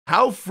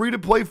How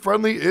free-to-play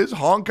friendly is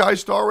Honkai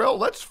Star Rail?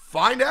 Let's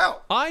find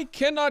out. I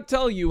cannot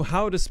tell you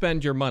how to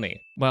spend your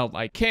money. Well,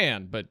 I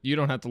can, but you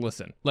don't have to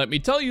listen. Let me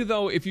tell you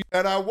though, if you—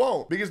 And I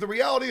won't, because the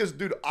reality is,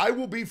 dude, I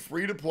will be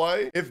free to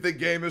play if the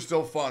game is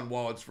still fun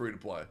while it's free to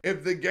play.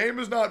 If the game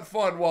is not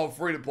fun while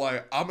free to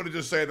play, I'm gonna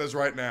just say this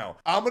right now.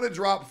 I'm gonna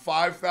drop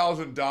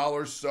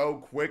 $5,000 so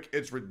quick,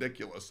 it's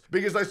ridiculous.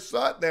 Because I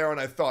sat there and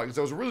I thought, because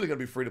I was really gonna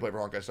be free to play for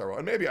Honkai Star Rail,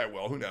 and maybe I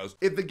will, who knows.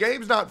 If the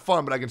game's not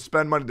fun, but I can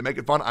spend money to make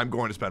it fun, I'm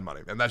going to spend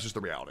money, and that's just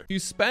the reality. If you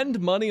spend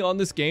money on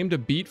this game to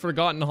beat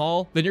Forgotten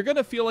Hall, then you're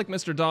gonna feel like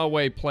Mr.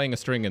 Dawei playing a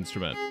string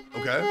instrument.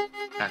 Okay.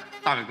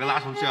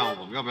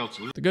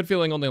 The good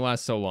feeling only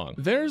lasts so long.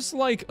 There's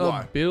like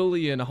a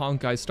billion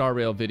Honkai Star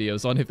Rail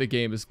videos on if the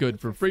game is good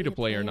for free to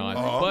play or not,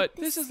 but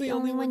this is the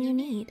only one you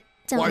need.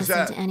 Don't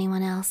listen to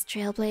anyone else,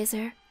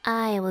 Trailblazer.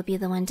 I will be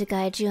the one to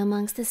guide you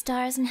amongst the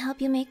stars and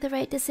help you make the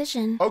right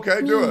decision.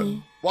 Okay, do it.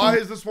 Why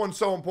is this one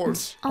so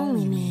important?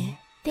 Only me.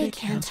 They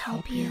can't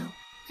help you.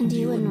 And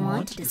you wouldn't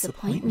want to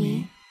disappoint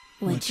me,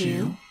 would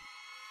you?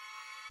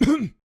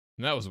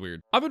 That was weird.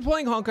 I've been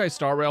playing Honkai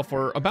Star Rail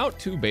for about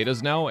 2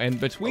 betas now, and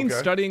between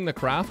studying the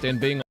craft and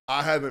being—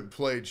 I haven't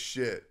played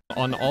shit.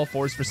 On all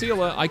fours for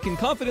Sela, I can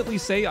confidently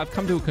say I've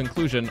come to a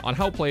conclusion on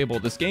how playable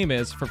this game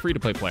is for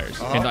free-to-play players.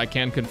 And I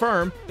can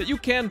confirm that you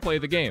can play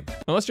the game.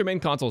 Unless your main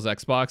console is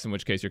Xbox, in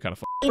which case you're kind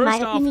of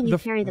First off,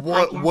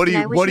 what do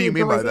you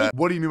mean by that?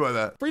 What do you mean by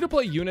that?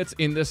 Free-to-play units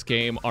in this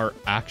game are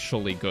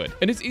actually good.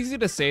 And it's easy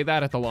to say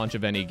that at the launch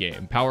of any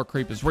game. Power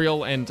creep is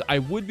real, and I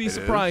would be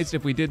surprised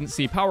if we didn't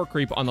see power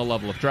creep on the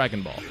level of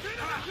Dragon Ball.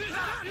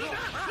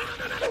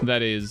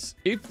 That is,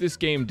 if this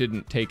game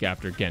didn't take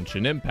after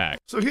Genshin Impact.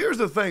 So here's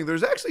the thing,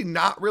 there's actually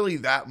not really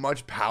that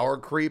much power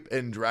creep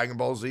in Dragon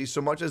Ball Z, so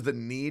much as the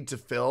need to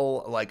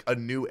fill like a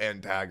new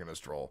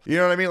antagonist role. You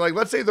know what I mean? Like,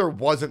 let's say there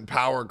wasn't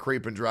power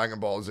creep in Dragon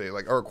Ball Z,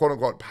 like, or quote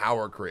unquote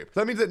power creep.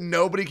 That means that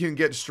nobody can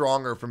get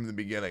stronger from the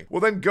beginning.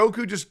 Well, then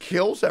Goku just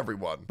kills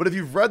everyone. But if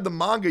you've read the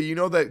manga, you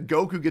know that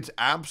Goku gets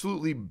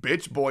absolutely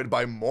bitch boyed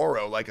by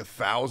Moro like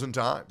 1,000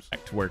 times.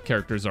 Where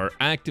characters are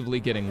actively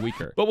getting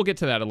weaker. But we'll get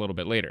to that a little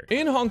bit later.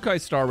 In Honkai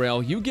Star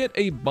Rail, you get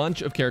a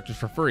bunch of characters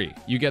for free.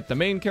 You get the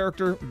main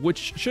character,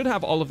 which should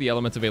have all of the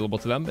elements available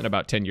to them in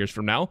about 10 years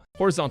from now.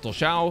 Horizontal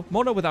Xiao,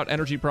 Mona without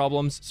energy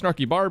problems,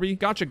 Snarky Barbie,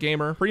 Gotcha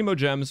Gamer, Primo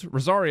Gems,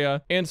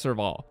 Rosaria, and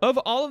Serval. Of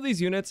all of these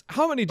units,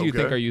 how many do you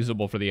think are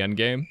usable for the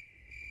endgame?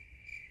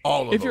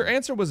 All of them. If your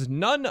answer was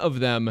none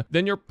of them,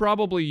 then you're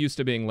probably used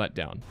to being let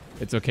down.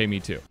 It's okay, me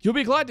too. You'll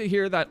be glad to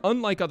hear that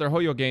unlike other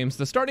Hoyo games,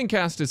 the starting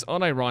cast is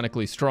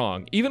unironically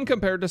strong, even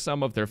compared to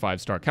some of their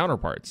 5-star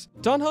counterparts.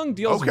 Danheng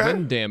deals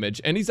wind damage,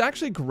 and he's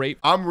actually great.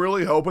 I'm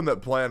really hoping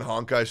that playing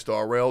Honkai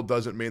Star Rail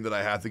doesn't mean that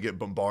I have to get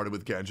bombarded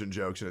with Genshin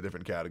jokes in a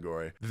different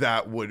category.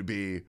 That would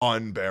be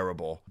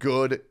unbearable.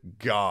 Good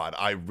God,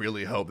 I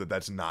really hope that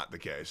that's not the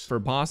case. For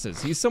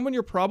bosses, he's someone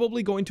you're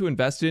probably going to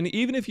invest in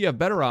even if you have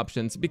better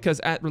options, because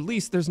at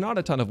release, there's not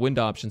a ton of wind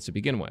options to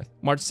begin with.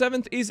 March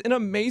 7th is an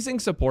amazing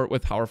support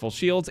with powerful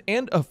shields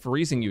and a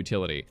freezing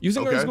utility.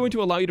 Using her is going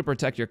to allow you to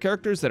protect your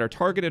characters that are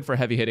targeted for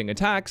heavy-hitting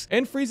attacks,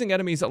 and freezing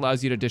enemies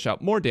allows you to dish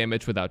out more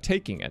damage without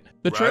taking it.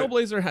 The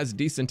Trailblazer has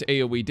decent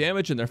AoE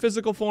damage in their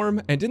physical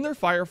form, and in their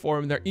fire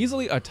form, they're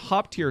easily a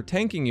top-tier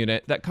tanking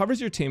unit that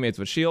covers your teammates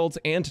with shields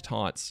and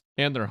taunts.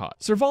 And they're hot.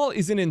 Serval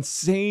is an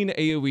insane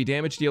AoE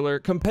damage dealer,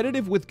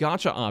 competitive with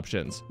gacha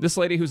options. This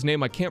lady, whose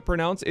name I can't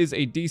pronounce, is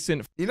a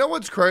decent— You know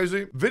what's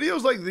crazy?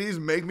 Videos like these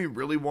make me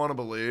really want to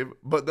believe,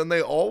 but then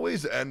they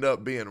always end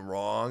up being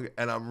wrong,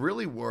 and I'm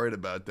really worried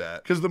about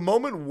that. Because the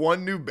moment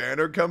one new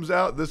banner comes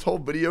out, this whole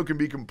video can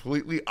be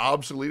completely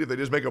obsolete if they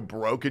just make a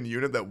broken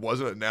unit that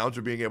wasn't announced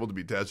or being able to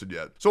be tested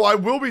yet. So I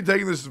will be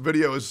taking this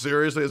video as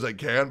seriously as I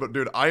can, but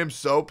dude, I am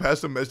so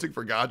pessimistic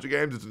for gacha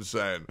games, it's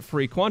insane.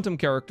 Free quantum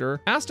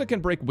character, Asta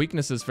can break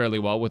weaknesses fairly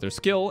well with her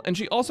skill, and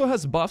she also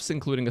has buffs,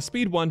 including a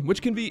speed one,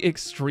 which can be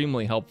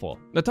extremely helpful.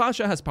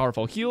 Natasha has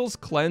powerful heals,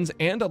 cleanse,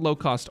 and a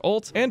low-cost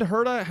ult, and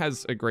Herta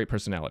has a great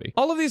personality.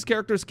 All of these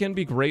characters can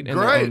be great in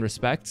their own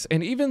respects,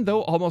 and even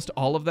though almost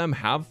all of them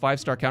have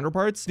 5-star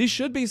counterparts, these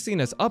should be seen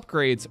as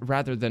upgrades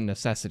rather than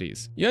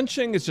necessities.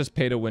 Yanqing is just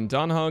pay to win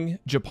Danheng,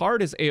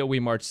 Japard is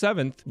AoE March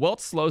 7th, Welt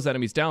slows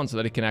enemies down so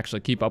that it can actually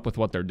keep up with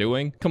what they're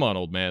doing. Come on,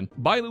 old man.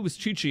 Bailu is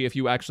Chi-Chi if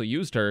you actually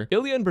used her.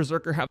 Ilya and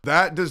Berserker have—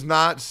 That does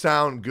not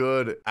sound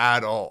good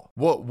at all.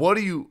 What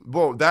do you—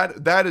 Whoa,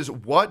 that is—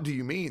 what do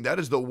you mean? That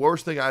is the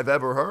worst thing I've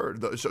ever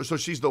heard. So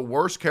she's the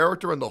worst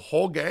character in the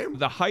whole game?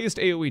 The highest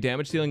AoE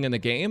damage dealing in the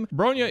game.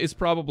 Bronya is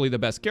probably the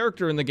best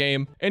character in the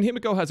game, and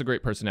Himiko has a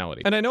great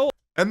personality. And I know—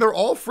 And they're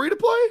all free to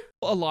play?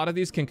 A lot of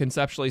these can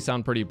conceptually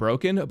sound pretty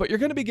broken, but you're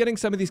going to be getting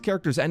some of these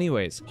characters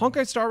anyways.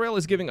 Honkai Star Rail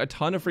is giving a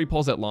ton of free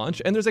pulls at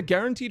launch, and there's a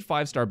guaranteed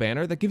 5-star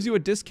banner that gives you a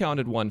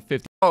discounted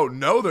 150. Oh,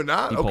 no, they're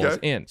not? Pulls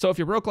in. So if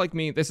you're broke like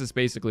me, this is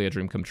basically a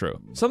dream come true.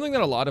 Something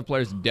that a lot of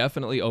players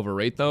definitely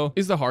overrate, though,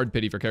 is the hard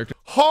pity for characters.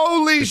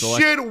 Holy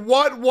shit,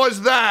 what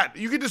was that?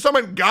 You get to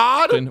summon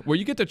God? Where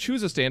you get to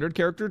choose a standard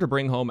character to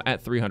bring home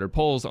at 300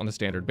 pulls on the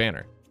standard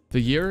banner. The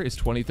year is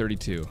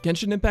 2032.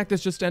 Genshin Impact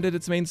has just ended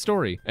its main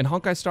story, and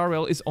Honkai Star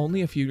Rail is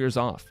only a few years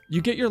off.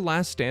 You get your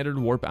last standard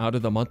warp out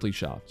of the monthly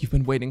shop. You've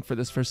been waiting for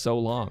this for so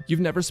long. You've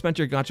never spent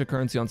your gacha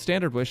currency on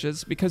standard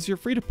wishes because you're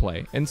free to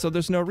play, and so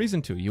there's no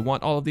reason to. You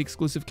want all of the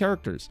exclusive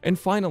characters. And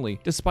finally,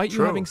 despite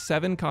you having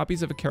 7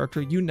 copies of a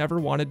character you never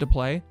wanted to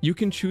play, you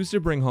can choose to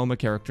bring home a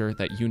character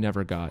that you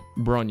never got.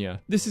 Bronya.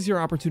 This is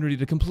your opportunity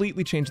to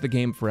completely change the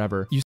game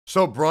forever.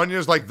 So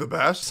Bronya's like the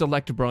best?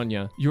 Select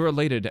Bronya. You're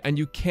elated, and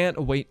you can't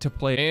wait to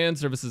play. And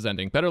service is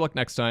ending. Better luck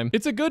next time.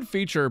 It's a good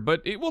feature,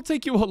 but it will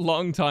take you a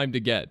long time to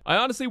get. I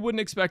honestly wouldn't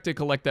expect to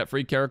collect that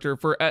free character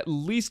for at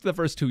least the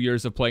first 2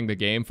 years of playing the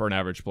game for an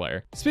average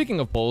player. Speaking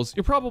of polls,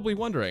 you're probably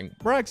wondering,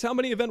 Brax, how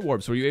many event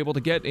warps were you able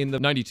to get in the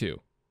 92?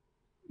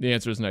 The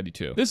answer is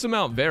 92. This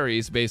amount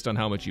varies based on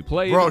how much you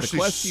played, the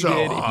quests you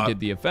did, if you did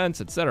the events,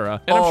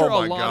 etc. And I'm sure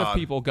a lot of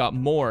people got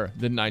more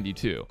than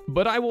 92.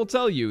 But I will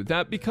tell you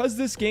that because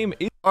this game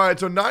is... All right,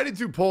 so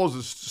 92 polls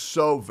is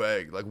so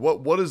vague. Like,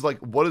 what is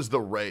the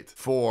rate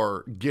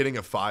for getting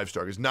a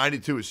 5-star? Because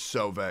 92 is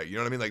so vague. You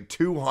know what I mean? Like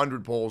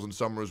 200 polls in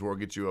Summer's War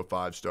gets you a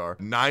 5-star.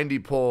 90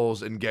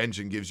 polls in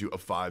Genshin gives you a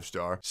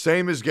 5-star.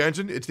 Same as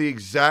Genshin. It's the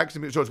exact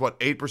same. So it's what,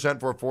 8%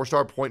 for a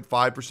 4-star,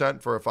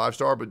 0.5% for a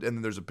 5-star, but and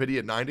then there's a pity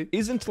at 90.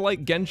 Isn't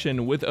like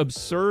Genshin with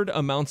absurd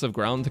amounts of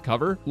ground to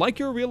cover. Like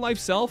your real life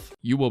self,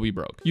 you will be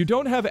broke. You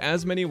don't have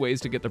as many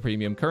ways to get the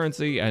premium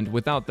currency, and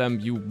without them,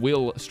 you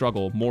will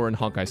struggle more in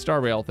Honkai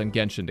Star Rail than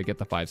Genshin to get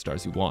the 5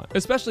 stars you want.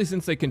 Especially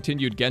since they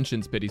continued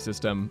Genshin's pity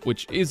system,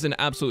 which is an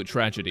absolute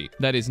tragedy.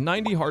 That is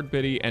 90 hard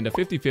pity and a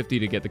 50-50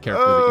 to get the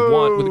character that you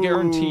want, with a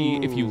guarantee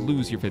if you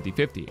lose your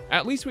 50-50.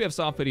 At least we have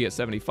soft pity at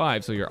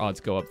 75, so your odds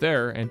go up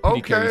there, and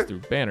pity carries through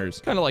banners,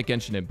 kind of like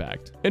Genshin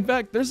Impact. In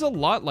fact, there's a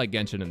lot like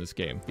Genshin in this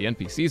game. The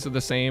NPCs are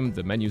the same,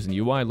 the menus and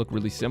UI look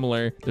really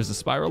similar, there's a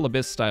Spiral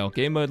Abyss style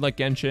game mode like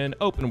Genshin,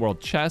 open world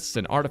chests,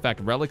 an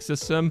artifact relic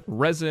system,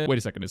 resin. Wait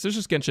a second, is this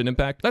just Genshin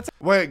Impact?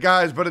 Wait,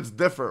 guys, but it's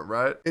different,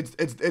 right? It's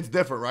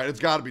different, right? It's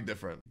got to be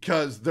different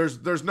because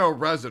there's no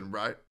resin,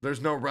 right? There's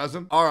no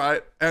resin. All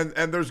right, and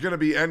there's gonna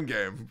be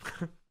endgame.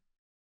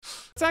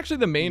 It's actually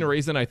the main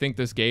reason I think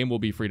this game will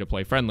be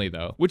free-to-play friendly,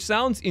 though. Which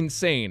sounds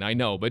insane, I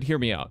know, but hear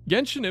me out.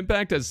 Genshin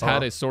Impact has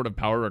had a sort of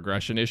power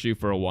regression issue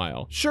for a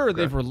while. Sure,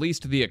 they've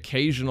released the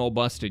occasional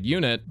busted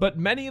unit, but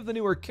many of the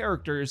newer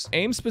characters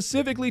aim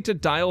specifically to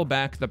dial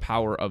back the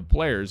power of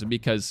players,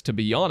 because, to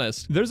be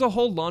honest, there's a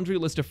whole laundry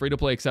list of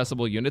free-to-play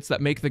accessible units that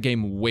make the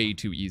game way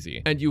too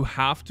easy. And you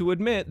have to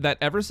admit that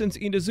ever since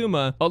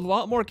Inazuma, a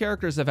lot more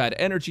characters have had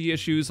energy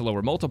issues,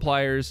 lower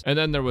multipliers, and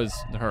then there was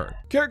her.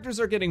 Characters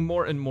are getting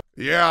more and more...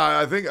 Yeah,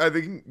 I think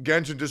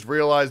Genshin just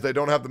realized they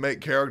don't have to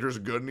make characters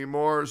good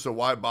anymore, so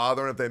why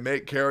bother? And if they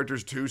make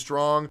characters too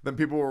strong, then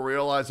people will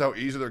realize how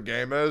easy their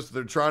game is.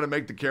 They're trying to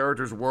make the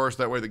characters worse,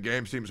 that way the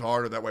game seems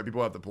harder, that way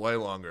people have to play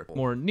longer.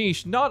 More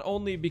niche, not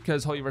only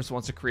because Hoyoverse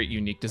wants to create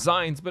unique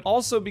designs, but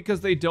also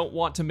because they don't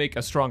want to make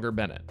a stronger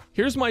Bennett.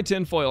 Here's my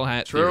tinfoil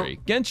hat theory.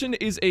 Genshin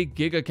is a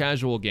giga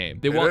casual game.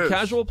 They want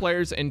casual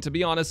players, and to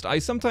be honest, I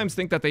sometimes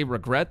think that they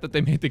regret that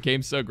they made the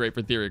game so great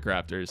for theory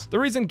crafters. The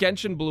reason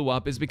Genshin blew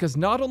up is because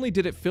not only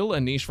did it fill a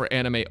niche for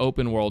anime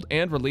open world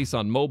and release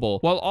on mobile,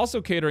 while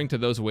also catering to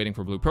those waiting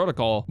for Blue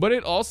Protocol, but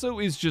it also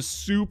is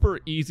just super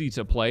easy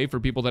to play for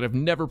people that have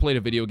never played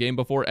a video game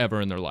before ever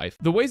in their life.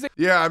 The ways that...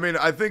 Yeah, I mean,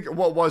 I think,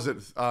 what was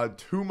it?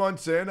 2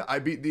 months in, I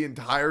beat the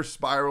entire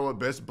Spiral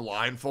Abyss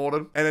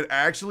blindfolded, and it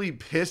actually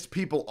pissed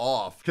people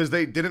off because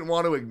they didn't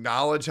want to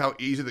acknowledge how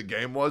easy the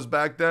game was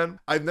back then.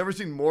 I've never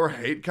seen more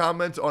hate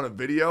comments on a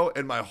video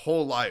in my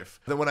whole life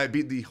than when I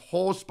beat the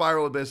whole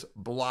Spiral Abyss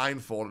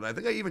blindfolded. I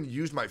think I even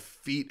used my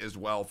feet as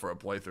well for a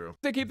playthrough.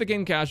 To keep the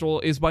game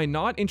casual is by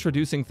not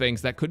introducing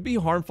things that could be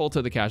harmful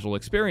to the casual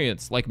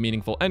experience, like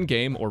meaningful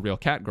endgame or real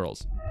cat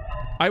girls.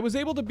 I was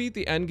able to beat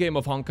the endgame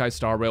of Honkai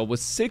Star Rail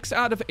with 6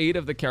 out of 8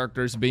 of the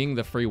characters being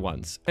the free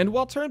ones. And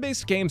while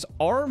turn-based games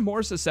are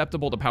more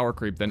susceptible to power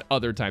creep than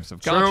other types of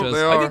gachas,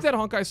 I think that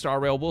Honkai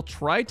Star Rail will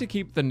try to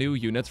keep the new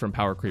units from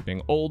power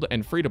creeping old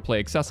and free-to-play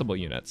accessible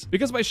units.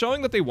 Because by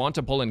showing that they want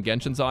to pull in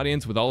Genshin's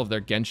audience with all of their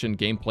Genshin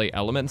gameplay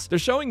elements, they're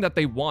showing that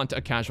they want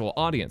a casual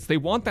audience. They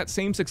want that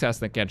same success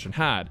that Genshin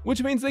had,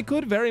 which means they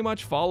could very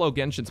much follow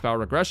Genshin's power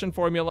regression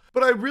formula.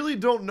 But I really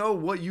don't know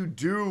what you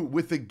do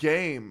with the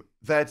game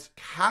that's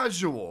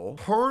casual,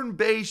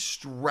 turn-based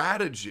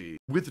strategy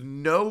with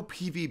no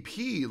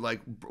PvP.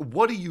 Like,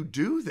 what do you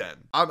do then?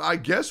 I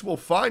guess we'll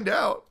find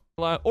out.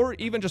 Or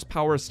even just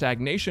power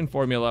stagnation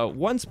formula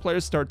once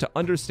players start to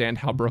understand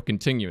how broken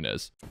Tingyun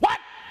is. What?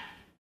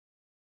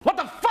 What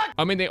the fuck?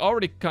 I mean, they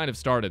already kind of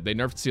started. They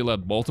nerfed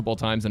Sela multiple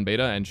times in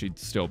beta, and she's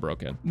still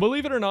broken.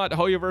 Believe it or not,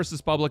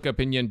 Hoyoverse's public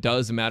opinion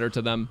does matter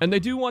to them, and they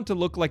do want to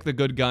look like the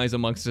good guys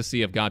amongst a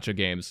sea of gacha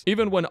games,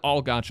 even when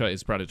all gacha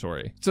is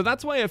predatory. So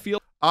that's why I feel...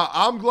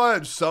 I'm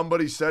glad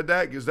somebody said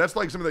that, because that's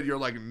like something that you're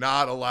like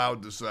not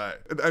allowed to say.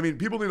 I mean,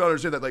 people need to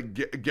understand that like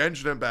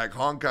Genshin Impact,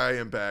 Honkai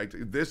Impact,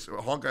 this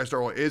Honkai Star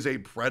Rail is a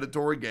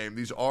predatory game.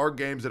 These are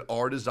games that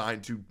are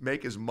designed to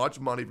make as much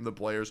money from the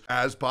players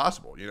as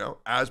possible, you know,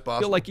 as possible. I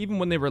feel like even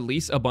when they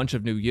release a bunch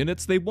of new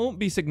units, they won't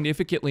be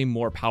significantly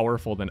more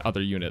powerful than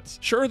other units.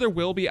 Sure, there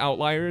will be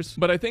outliers,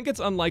 but I think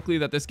it's unlikely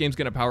that this game's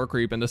gonna power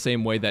creep in the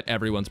same way that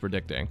everyone's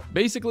predicting.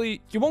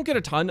 Basically, you won't get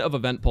a ton of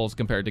event pulls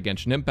compared to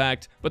Genshin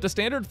Impact, but the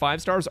standard 5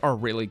 stars are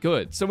really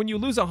good. So when you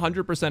lose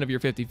 100% of your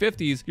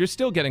 50/50s, you're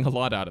still getting a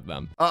lot out of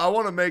them. I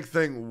want to make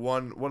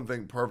one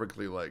thing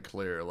perfectly like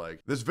clear.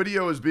 Like, this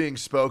video is being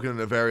spoken in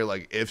a very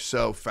like if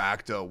so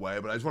facto way,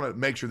 but I just want to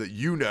make sure that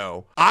you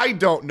know I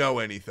don't know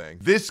anything.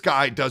 This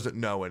guy doesn't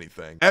know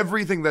anything.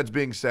 Everything that's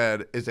being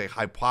said is a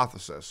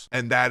hypothesis,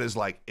 and that is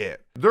like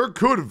it. There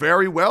could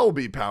very well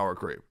be power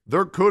creep.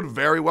 There could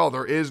very well.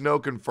 There is no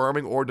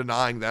confirming or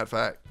denying that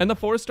fact. And the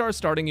 4-star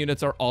starting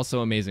units are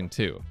also amazing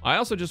too. I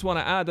also just want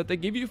to add that they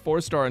give you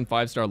 4-star and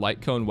 5-star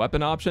light cone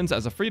weapon options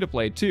as a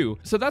free-to-play too,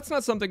 so that's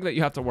not something that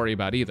you have to worry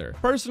about either.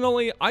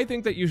 Personally, I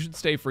think that you should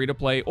stay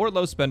free-to-play or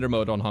low spender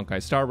mode on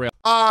Honkai Star Rail.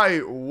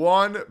 I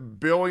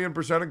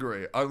 1,000,000,000%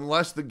 agree,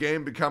 unless the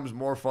game becomes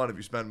more fun if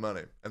you spend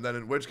money, and then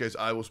in which case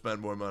I will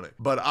spend more money.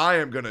 But I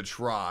am gonna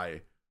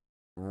try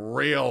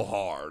real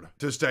hard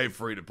to stay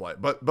free to play.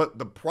 But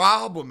the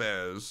problem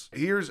is,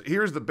 here's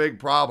the big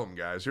problem,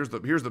 guys. Here's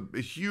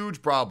the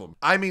huge problem.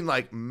 I mean,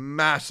 like,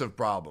 massive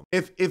problem.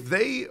 If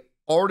they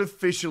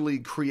artificially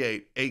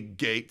create a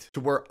gate to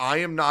where I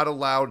am not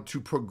allowed to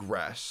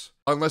progress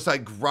unless I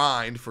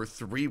grind for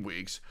 3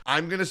 weeks,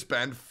 I'm gonna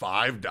spend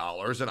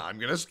 $5 and I'm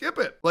gonna skip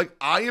it. Like,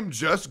 I am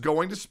just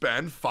going to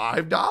spend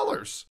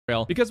 $5.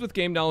 Because with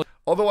game knowledge,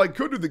 although I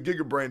could do the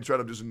Gigabrain strat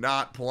of just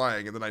not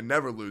playing and then I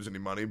never lose any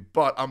money,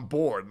 but I'm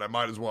bored and I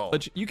might as well.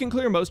 You can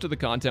clear most of the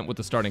content with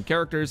the starting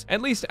characters,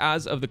 at least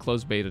as of the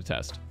closed beta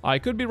test. I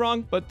could be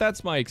wrong, but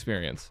that's my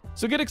experience.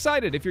 So get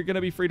excited if you're going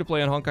to be free to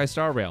play on Honkai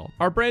Star Rail.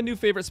 Our brand new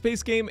favorite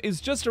space game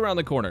is just around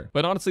the corner,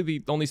 but honestly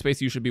the only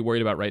space you should be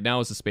worried about right now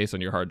is the space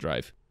on your hard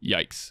drive.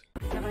 Yikes.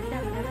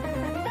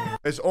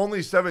 It's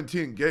only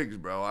 17 gigs,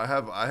 bro. I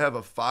have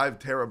a 5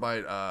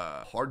 terabyte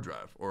hard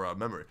drive or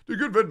memory. Dude,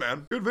 good vid,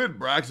 man. Good vid,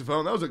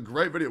 Braxophone. That was a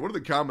great video. What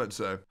did the comments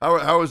say?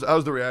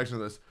 How's the reaction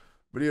to this?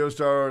 Video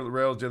Star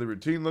Rail's daily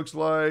routine looks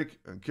like.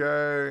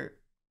 Okay.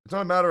 It's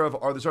not a matter of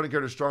are the starting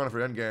characters strong enough for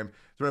endgame.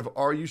 It's a matter of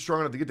are you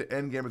strong enough to get to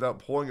endgame without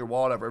pulling your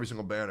wallet out for every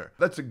single banner.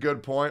 That's a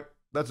good point.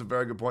 That's a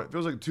very good point. It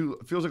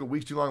feels like a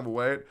week's too long of a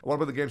wait. I want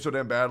to play the game so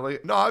damn badly.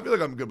 No, I feel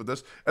like I'm good with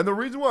this. And the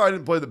reason why I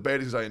didn't play the beta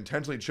is because I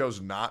intentionally chose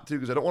not to,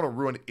 because I don't want to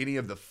ruin any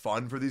of the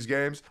fun for these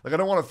games. Like, I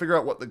don't want to figure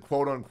out what the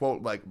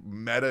quote-unquote like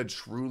meta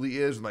truly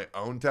is with my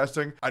own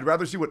testing. I'd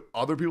rather see what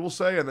other people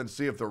say and then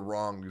see if they're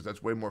wrong, because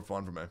that's way more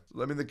fun for me.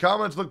 I mean, the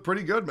comments look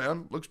pretty good,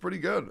 man. Looks pretty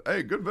good.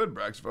 Hey, good vid,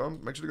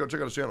 Braxophone. Make sure to go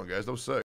check out his channel, guys. That was sick.